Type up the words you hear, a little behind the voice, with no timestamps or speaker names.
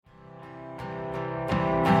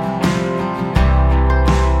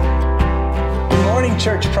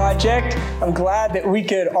Church Project. I'm glad that we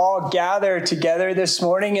could all gather together this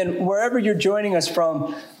morning, and wherever you're joining us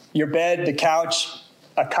from, your bed, the couch,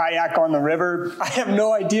 a kayak on the river, I have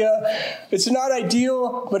no idea. It's not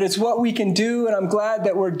ideal, but it's what we can do, and I'm glad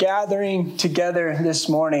that we're gathering together this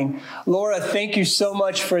morning. Laura, thank you so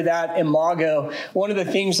much for that imago. One of the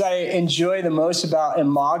things I enjoy the most about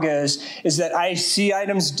imagos is that I see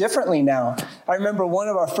items differently now. I remember one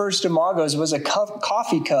of our first imagos was a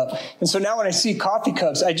coffee cup, and so now when I see coffee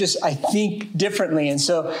cups, I think differently. And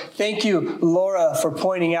so thank you, Laura, for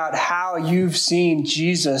pointing out how you've seen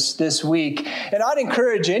Jesus this week. And I'd encourage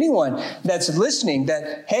anyone that's listening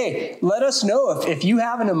that, hey, let us know if you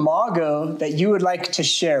have an imago that you would like to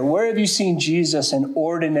share. Where have you seen Jesus in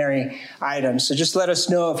ordinary items? So just let us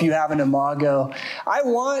know if you have an imago. I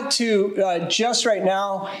want to just right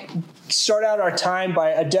now start out our time by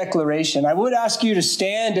a declaration. I would ask you to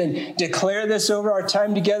stand and declare this over our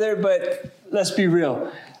time together, but let's be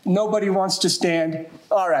real. Nobody wants to stand.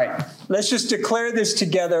 All right, let's just declare this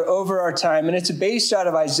together over our time. And it's based out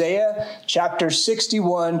of Isaiah chapter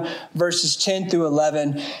 61, verses 10 through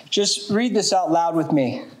 11. Just read this out loud with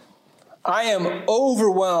me. I am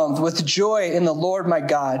overwhelmed with joy in the Lord my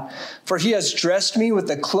God, for he has dressed me with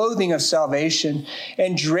the clothing of salvation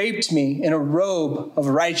and draped me in a robe of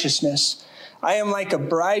righteousness. I am like a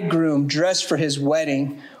bridegroom dressed for his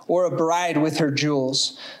wedding, or a bride with her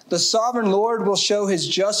jewels. The sovereign Lord will show his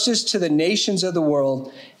justice to the nations of the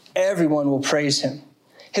world. Everyone will praise him.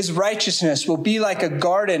 His righteousness will be like a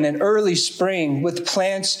garden in early spring with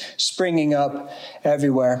plants springing up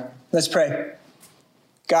everywhere. Let's pray.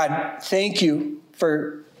 God, thank you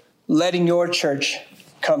for letting your church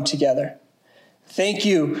come together. Thank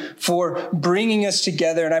you for bringing us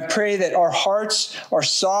together. And I pray that our hearts are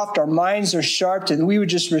soft, our minds are sharp, and we would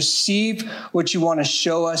just receive what you want to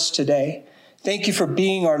show us today. Thank you for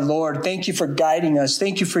being our Lord. Thank you for guiding us.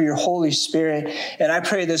 Thank you for your Holy Spirit. And I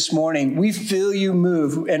pray this morning we feel you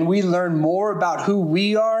move and we learn more about who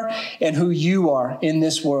we are and who you are in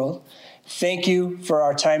this world. Thank you for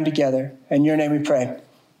our time together. In your name we pray.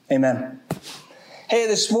 Amen. Hey,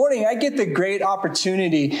 this morning I get the great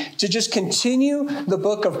opportunity to just continue the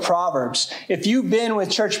book of Proverbs. If you've been with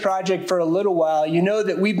Church Project for a little while, you know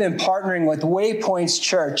that we've been partnering with Waypoints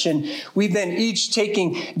Church, and we've been each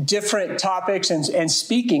taking different topics and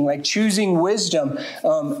speaking, like choosing wisdom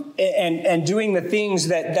and doing the things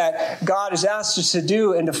that God has asked us to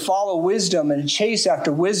do and to follow wisdom and to chase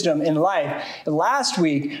after wisdom in life. Last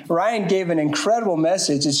week, Ryan gave an incredible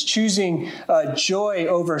message. It's choosing joy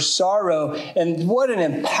over sorrow, and what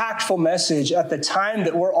an impactful message at the time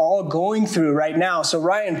that we're all going through right now. So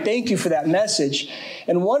Ryan, thank you for that message.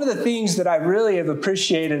 And one of the things that I really have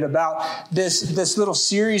appreciated about this little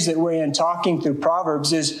series that we're in talking through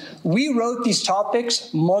Proverbs is we wrote these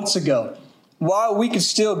topics months ago while we could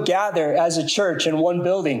still gather as a church in one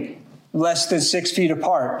building, less than 6 feet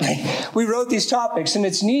apart. We wrote these topics, and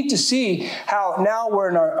it's neat to see how now we're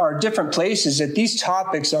in our different places, that these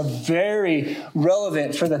topics are very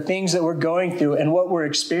relevant for the things that we're going through and what we're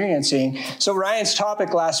experiencing. So Ryan's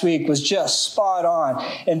topic last week was just spot on.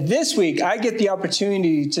 And this week, I get the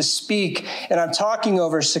opportunity to speak, and I'm talking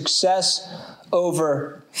over success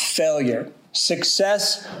over failure.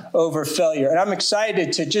 Success over failure. And I'm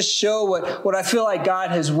excited to just show what I feel like God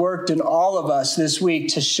has worked in all of us this week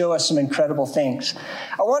to show us some incredible things.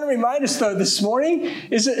 I want to remind us, though, this morning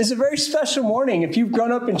is a very special morning. If you've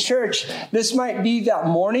grown up in church, this might be that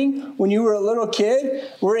morning when you were a little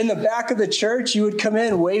kid. We're in the back of the church. You would come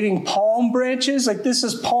in waving palm branches like this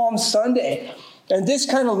is Palm Sunday. And this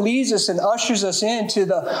kind of leads us and ushers us into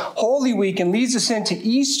the Holy Week and leads us into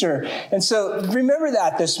Easter. And so remember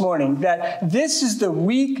that this morning, that this is the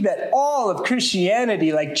week that all of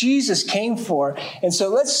Christianity, like Jesus, came for. And so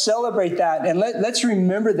let's celebrate that and let's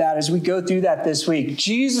remember that as we go through that this week.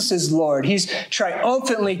 Jesus is Lord. He's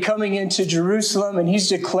triumphantly coming into Jerusalem and he's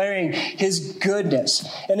declaring his goodness.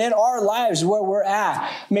 And in our lives where we're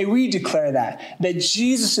at, may we declare that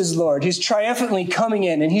Jesus is Lord. He's triumphantly coming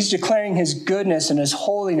in and he's declaring his goodness and his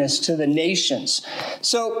holiness to the nations.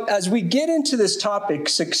 So as we get into this topic,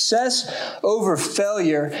 success over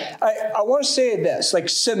failure, I want to say this, like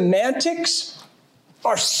semantics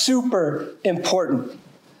are super important.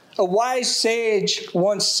 A wise sage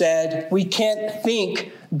once said, we can't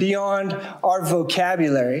think beyond our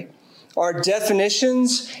vocabulary. Our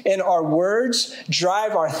definitions and our words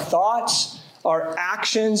drive our thoughts, our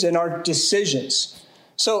actions, and our decisions.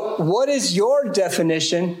 So what is your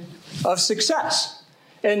definition of success?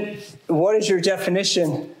 And what is your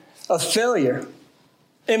definition of failure?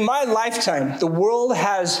 In my lifetime, the world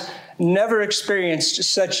has never experienced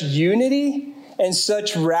such unity and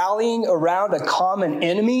such rallying around a common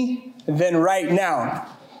enemy than right now.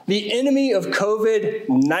 The enemy of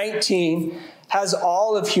COVID-19 has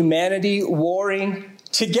all of humanity warring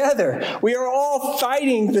together. We are all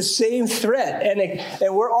fighting the same threat,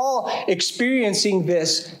 and we're all experiencing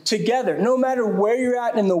this together. No matter where you're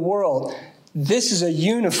at in the world, this is a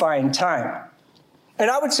unifying time. And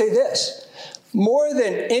I would say this, more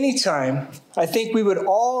than any time, I think we would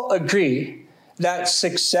all agree that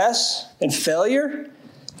success and failure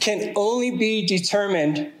can only be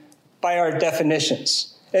determined by our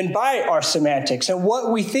definitions and by our semantics and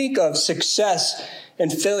what we think of success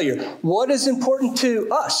and failure. What is important to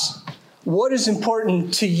us? What is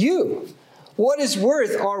important to you? What is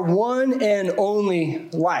worth our one and only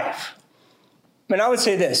life? And I would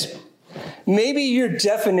say this, maybe your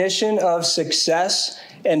definition of success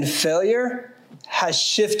and failure has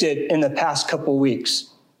shifted in the past couple weeks.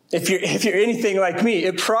 If you're anything like me,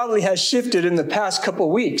 it probably has shifted in the past couple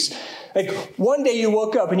weeks. Like one day you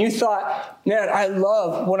woke up and you thought, man, I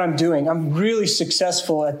love what I'm doing. I'm really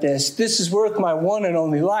successful at this. This is worth my one and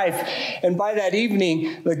only life. And by that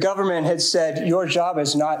evening, the government had said, your job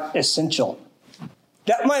is not essential.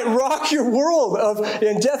 That might rock your world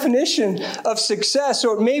and definition of success.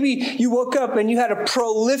 Or maybe you woke up and you had a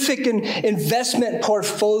prolific investment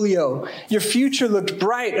portfolio. Your future looked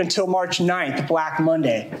bright until March 9th, Black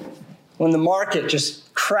Monday, when the market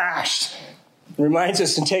just crashed. It reminds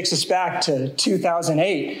us and takes us back to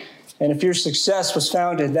 2008. And if your success was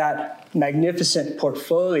found in that magnificent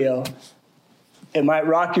portfolio, it might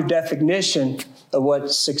rock your definition of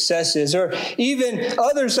what success is. Or even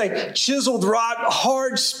others like chiseled rock,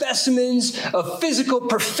 hard specimens of physical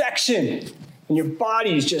perfection. And your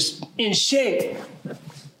body is just in shape.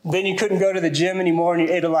 Then you couldn't go to the gym anymore and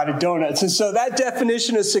you ate a lot of donuts. And so that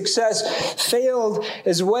definition of success failed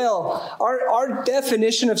as well. Our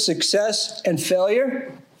definition of success and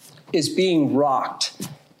failure is being rocked.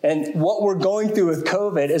 And what we're going through with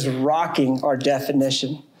COVID is rocking our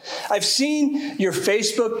definition. I've seen your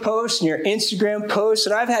Facebook posts and your Instagram posts,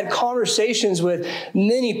 and I've had conversations with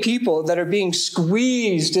many people that are being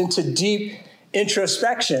squeezed into deep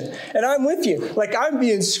introspection. And I'm with you. Like I'm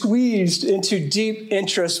being squeezed into deep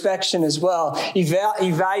introspection as well,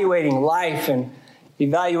 evaluating life and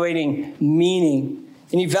evaluating meaning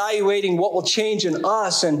and evaluating what will change in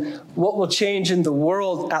us and what will change in the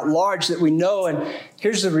world at large that we know. And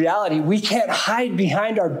here's the reality. We can't hide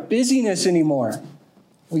behind our busyness anymore.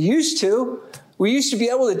 We used to. We used to be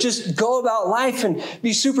able to just go about life and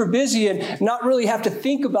be super busy and not really have to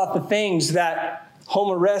think about the things that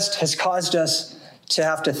home arrest has caused us to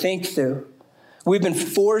have to think through. We've been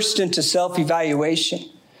forced into self-evaluation.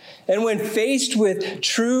 And when faced with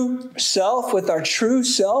true self, with our true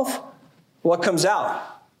self, what comes out?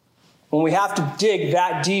 When we have to dig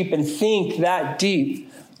that deep and think that deep,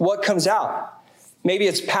 what comes out? Maybe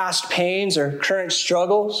it's past pains or current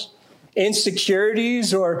struggles,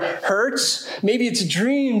 insecurities or hurts. Maybe it's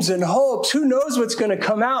dreams and hopes. Who knows what's going to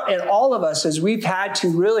come out in all of us as we've had to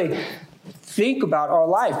really think about our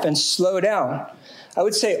life and slow down. I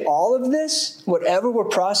would say all of this, whatever we're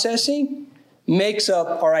processing, makes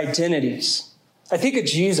up our identities. I think of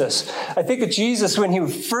Jesus. I think of Jesus when he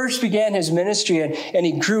first began his ministry and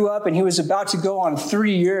he grew up and he was about to go on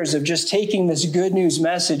 3 years of just taking this good news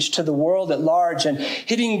message to the world at large and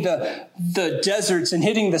hitting the deserts and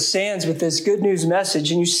hitting the sands with this good news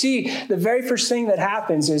message. And you see the very first thing that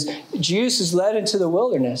happens is Jesus is led into the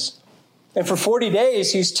wilderness. And for 40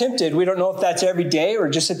 days, he's tempted. We don't know if that's every day or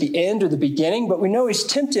just at the end or the beginning, but we know he's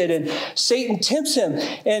tempted and Satan tempts him.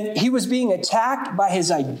 And he was being attacked by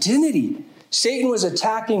his identity. Satan was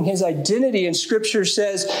attacking his identity, and Scripture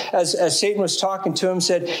says, as Satan was talking to him,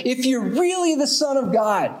 said, if you're really the Son of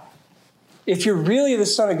God,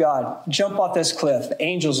 jump off this cliff. The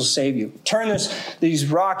angels will save you. Turn these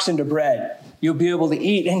rocks into bread. You'll be able to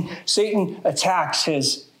eat. And Satan attacks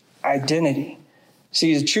his identity.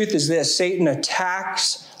 See, the truth is this. Satan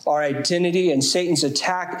attacks our identity, and Satan's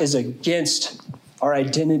attack is against our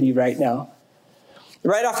identity right now.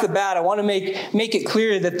 Right off the bat, I want to make it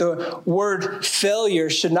clear that the word failure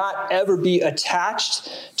should not ever be attached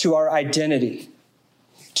to our identity.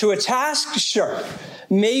 To a task, sure.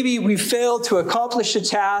 Maybe we failed to accomplish a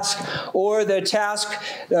task, or the task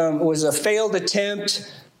was a failed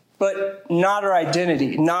attempt, but not our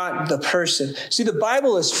identity, not the person. See, the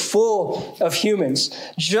Bible is full of humans,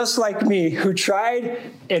 just like me, who tried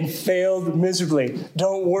and failed miserably.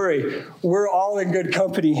 Don't worry, we're all in good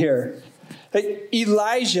company here.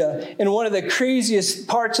 Elijah, in one of the craziest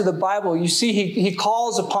parts of the Bible, you see he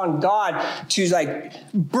calls upon God to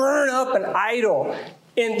burn up an idol.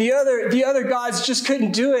 And the other gods just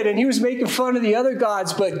couldn't do it, and he was making fun of the other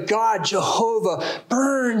gods. But God, Jehovah,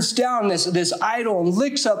 burns down this idol and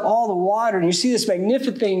licks up all the water. And you see this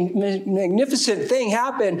magnificent thing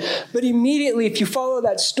happen. But immediately, if you follow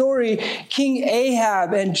that story, King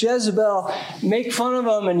Ahab and Jezebel make fun of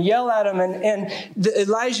him and yell at him. And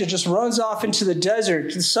Elijah just runs off into the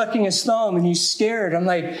desert, sucking his thumb, and he's scared. I'm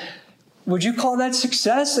like, would you call that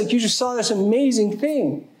success? Like, you just saw this amazing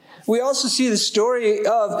thing. We also see the story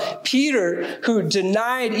of Peter, who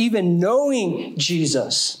denied even knowing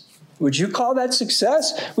Jesus. Would you call that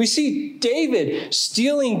success? We see David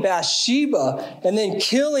stealing Bathsheba and then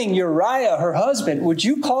killing Uriah, her husband. Would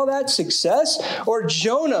you call that success? Or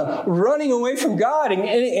Jonah running away from God and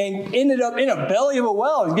ended up in a belly of a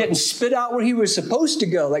well and getting spit out where he was supposed to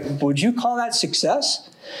go. Like, would you call that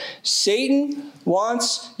success? Satan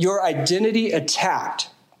wants your identity attacked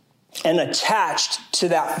and attached to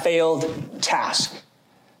that failed task.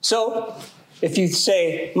 So if you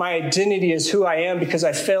say, my identity is who I am because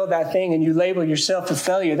I failed that thing, and you label yourself a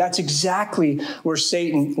failure, that's exactly where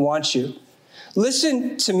Satan wants you.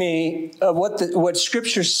 Listen to me what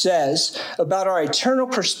Scripture says about our eternal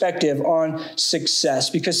perspective on success,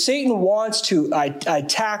 because Satan wants to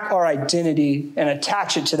attack our identity and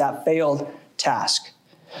attach it to that failed task.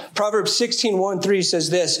 Proverbs 16:1-3 says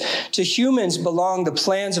this, "To humans belong the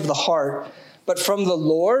plans of the heart, but from the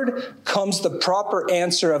Lord comes the proper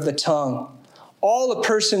answer of the tongue. All a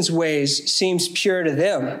person's ways seems pure to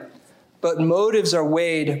them, but motives are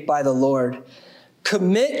weighed by the Lord.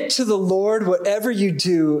 Commit to the Lord whatever you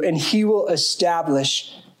do, and he will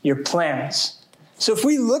establish your plans." So if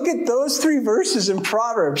we look at those three verses in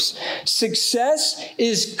Proverbs, success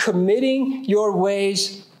is committing your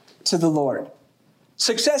ways to the Lord.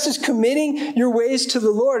 Success is committing your ways to the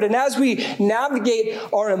Lord. And as we navigate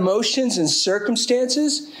our emotions and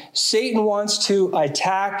circumstances, Satan wants to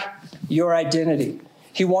attack your identity.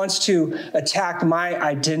 He wants to attack my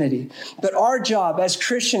identity. But our job as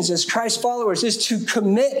Christians, as Christ followers, is to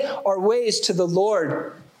commit our ways to the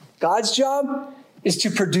Lord. God's job is to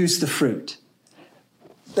produce the fruit.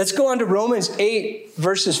 Let's go on to Romans 8,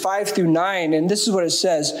 verses 5-9. And this is what it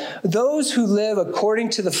says. "Those who live according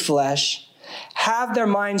to the flesh have their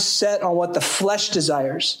minds set on what the flesh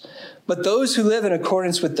desires. But those who live in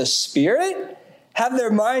accordance with the Spirit have their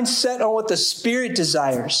minds set on what the Spirit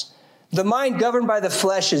desires. The mind governed by the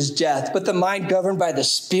flesh is death, but the mind governed by the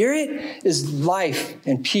Spirit is life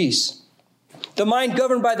and peace. The mind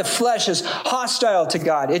governed by the flesh is hostile to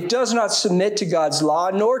God. It does not submit to God's law,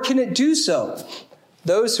 nor can it do so.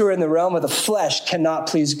 Those who are in the realm of the flesh cannot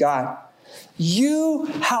please God. You,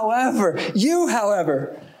 however,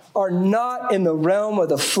 are not in the realm of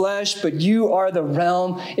the flesh, but you are in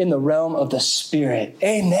the realm of the Spirit."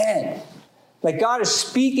 Amen. Like, God is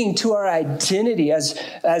speaking to our identity as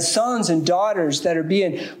sons and daughters that are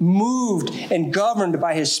being moved and governed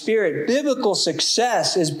by his Spirit. Biblical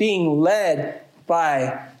success is being led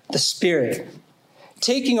by the Spirit.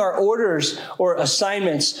 Taking our orders or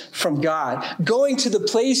assignments from God, going to the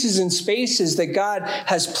places and spaces that God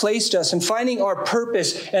has placed us, and finding our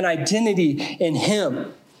purpose and identity in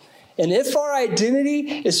him. And if our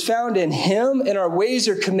identity is found in him and our ways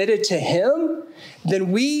are committed to him,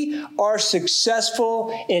 then we are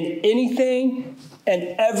successful in anything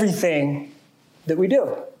and everything that we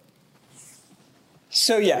do.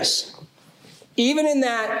 So yes, even in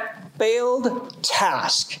that failed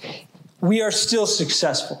task, we are still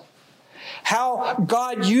successful. How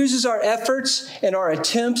God uses our efforts and our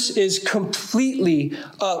attempts is completely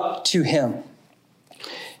up to him.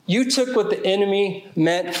 You took what the enemy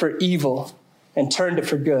meant for evil and turned it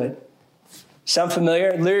for good. Sound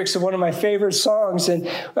familiar? Lyrics of one of my favorite songs, and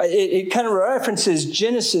it kind of references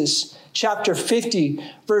Genesis chapter 50,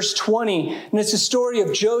 verse 20. And it's the story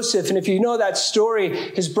of Joseph. And if you know that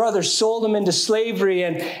story, his brothers sold him into slavery.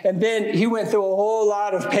 And then he went through a whole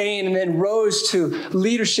lot of pain and then rose to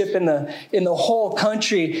leadership in the whole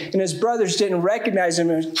country. And his brothers didn't recognize him.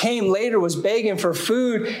 And came later, was begging for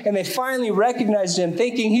food. And they finally recognized him,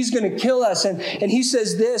 thinking he's going to kill us. And he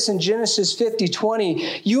says this in Genesis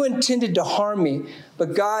 50:20, "You intended to harm me,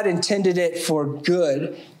 but God intended it for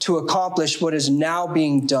good to accomplish what is now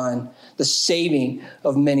being done, the saving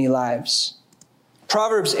of many lives."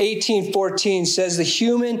 Proverbs 18:14 says the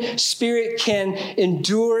human spirit can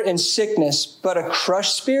endure in sickness, but a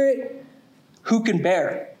crushed spirit, who can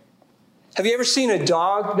bear? Have you ever seen a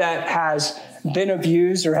dog that has been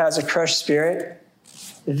abused or has a crushed spirit?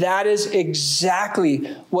 That is exactly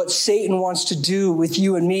what Satan wants to do with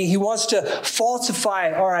you and me. He wants to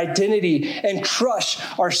falsify our identity and crush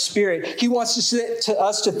our spirit. He wants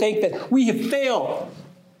us to think that we have failed,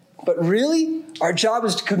 But really, our job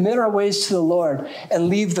is to commit our ways to the Lord and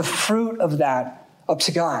leave the fruit of that up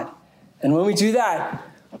to God. And when we do that,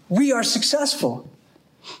 we are successful.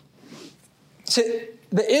 To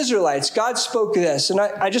the Israelites, God spoke this, and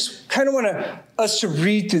I just kind of want us to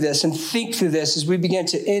read through this and think through this as we begin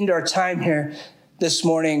to end our time here this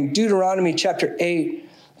morning. Deuteronomy chapter 8,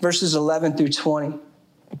 verses 11 through 20.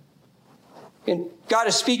 And God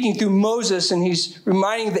is speaking through Moses, and he's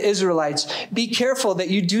reminding the Israelites, be careful that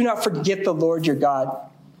you do not forget the Lord your God,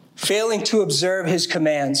 failing to observe his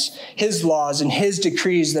commands, his laws, and his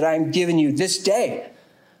decrees that I am giving you this day.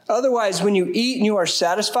 Otherwise, when you eat and you are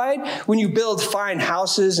satisfied, when you build fine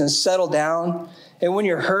houses and settle down, and when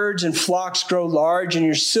your herds and flocks grow large, and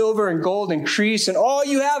your silver and gold increase, and all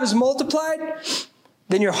you have is multiplied,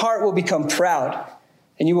 then your heart will become proud,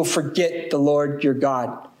 and you will forget the Lord your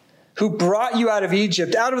God, who brought you out of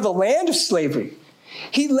Egypt, out of the land of slavery.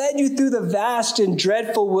 He led you through the vast and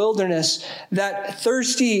dreadful wilderness, that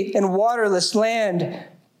thirsty and waterless land.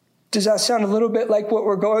 Does that sound a little bit like what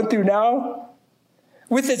we're going through now?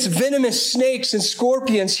 With its venomous snakes and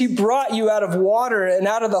scorpions, he brought you out of water and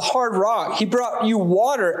out of the hard rock. He brought you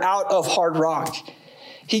water out of hard rock.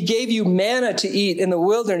 He gave you manna to eat in the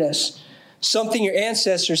wilderness, something your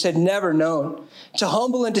ancestors had never known, to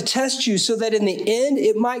humble and to test you so that in the end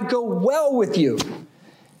it might go well with you.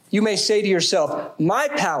 You may say to yourself, my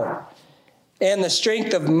power and the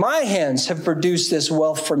strength of my hands have produced this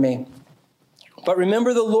wealth for me. But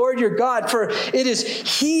remember the Lord your God, for it is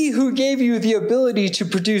he who gave you the ability to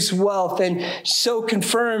produce wealth and so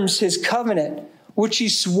confirms his covenant, which he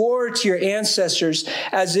swore to your ancestors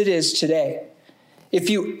as it is today. If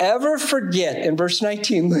you ever forget, in verse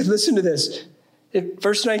 19, listen to this.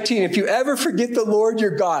 Verse 19, if you ever forget the Lord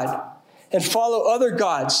your God and follow other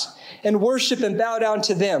gods and worship and bow down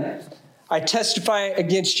to them, I testify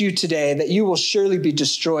against you today that you will surely be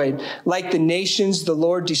destroyed, like the nations the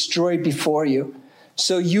Lord destroyed before you.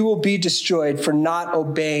 So you will be destroyed for not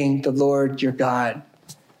obeying the Lord your God.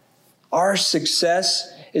 Our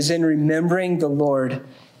success is in remembering the Lord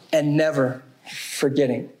and never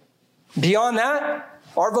forgetting. Beyond that,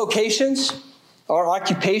 our vocations, our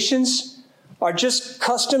occupations are just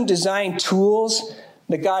custom designed tools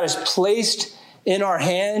that God has placed in our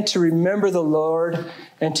hand to remember the Lord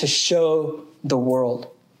and to show the world.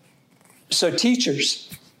 So teachers,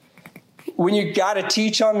 when you got to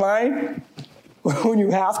teach online, when you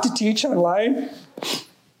have to teach online,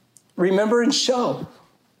 remember and show.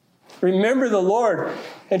 Remember the Lord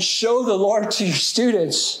and show the Lord to your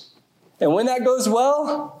students. And when that goes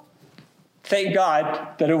well, thank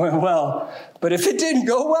God that it went well. But if it didn't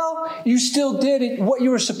go well, you still did what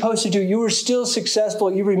you were supposed to do. You were still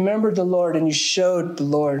successful. You remembered the Lord and you showed the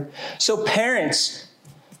Lord. So parents,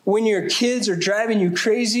 when your kids are driving you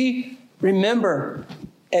crazy, remember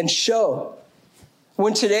and show.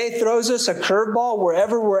 When today throws us a curveball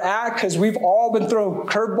wherever we're at, because we've all been thrown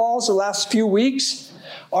curveballs the last few weeks,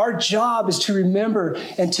 our job is to remember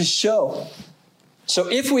and to show. So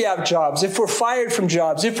if we have jobs, if we're fired from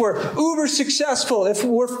jobs, if we're uber successful, if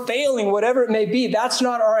we're failing, whatever it may be, that's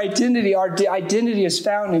not our identity. Our identity is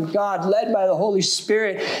found in God, led by the Holy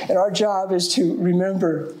Spirit. And our job is to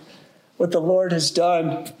remember what the Lord has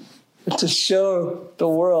done and to show the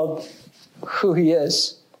world who he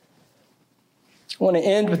is. I want to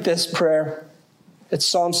end with this prayer. It's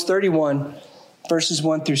Psalms 31, verses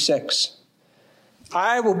 1 through 6.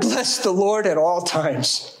 I will bless the Lord at all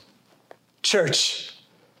times. Church,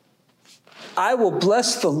 I will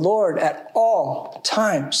bless the Lord at all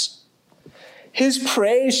times. His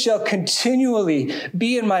praise shall continually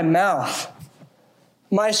be in my mouth.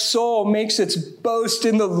 My soul makes its boast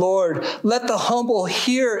in the Lord. Let the humble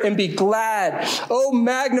hear and be glad. Oh,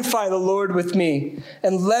 magnify the Lord with me,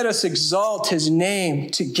 and let us exalt his name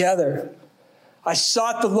together. I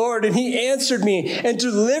sought the Lord, and he answered me and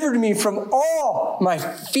delivered me from all my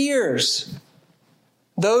fears.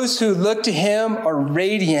 Those who look to him are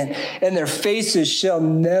radiant, and their faces shall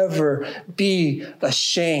never be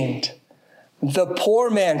ashamed. The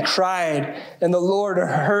poor man cried, and the Lord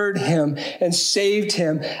heard him and saved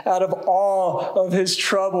him out of all of his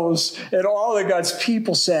troubles. And all of God's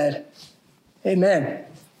people said, amen.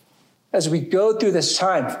 As we go through this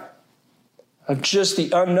time of just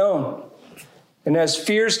the unknown, and as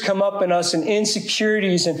fears come up in us and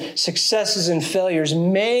insecurities and successes and failures,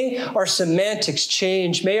 may our semantics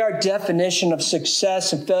change. May our definition of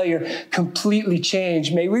success and failure completely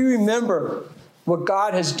change. May we remember what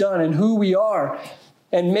God has done and who we are.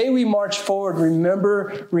 And may we march forward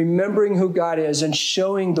remembering who God is and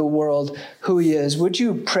showing the world who he is. Would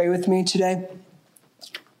you pray with me today?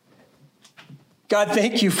 God,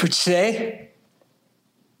 thank you for today.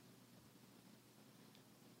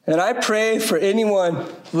 And I pray for anyone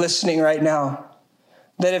listening right now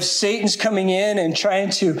that if Satan's coming in and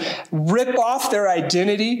trying to rip off their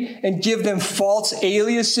identity and give them false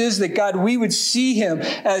aliases, that God, we would see him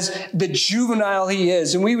as the juvenile he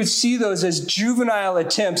is. And we would see those as juvenile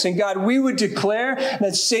attempts. And God, we would declare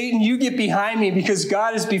that Satan, you get behind me because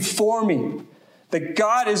God is before me. That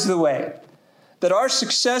God is the way. That our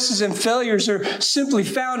successes and failures are simply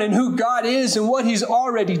found in who God is and what he's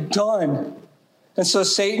already done. And so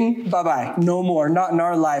Satan, bye-bye, no more, not in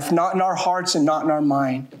our life, not in our hearts, and not in our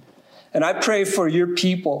mind. And I pray for your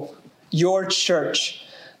people, your church,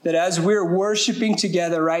 that as we're worshiping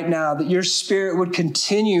together right now, that your Spirit would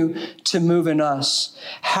continue to move in us.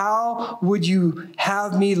 How would you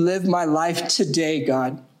have me live my life today,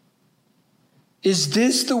 God? Is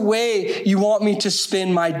this the way you want me to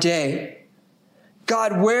spend my day?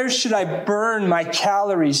 God, where should I burn my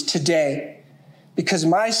calories today? Because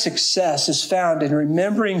my success is found in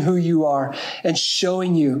remembering who you are and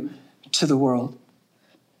showing you to the world.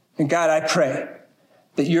 And God, I pray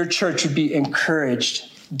that your church would be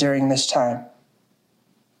encouraged during this time.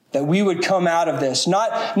 That we would come out of this,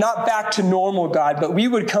 not back to normal, God, but we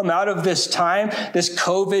would come out of this time, this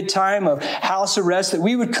COVID time of house arrest, that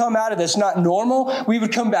we would come out of this not normal, we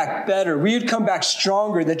would come back better. We would come back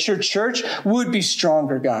stronger, that your church would be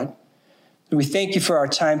stronger, God. And we thank you for our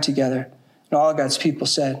time together. And all God's people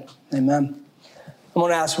said, amen. I'm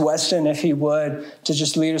going to ask Weston if he would to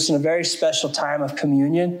just lead us in a very special time of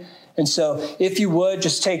communion. And so if you would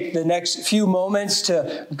just take the next few moments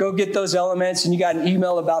to go get those elements, and you got an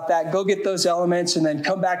email about that, go get those elements and then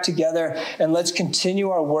come back together and let's continue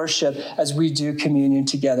our worship as we do communion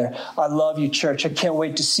together. I love you, church. I can't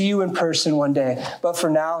wait to see you in person one day. But for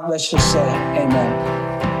now, let's just say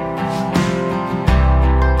amen.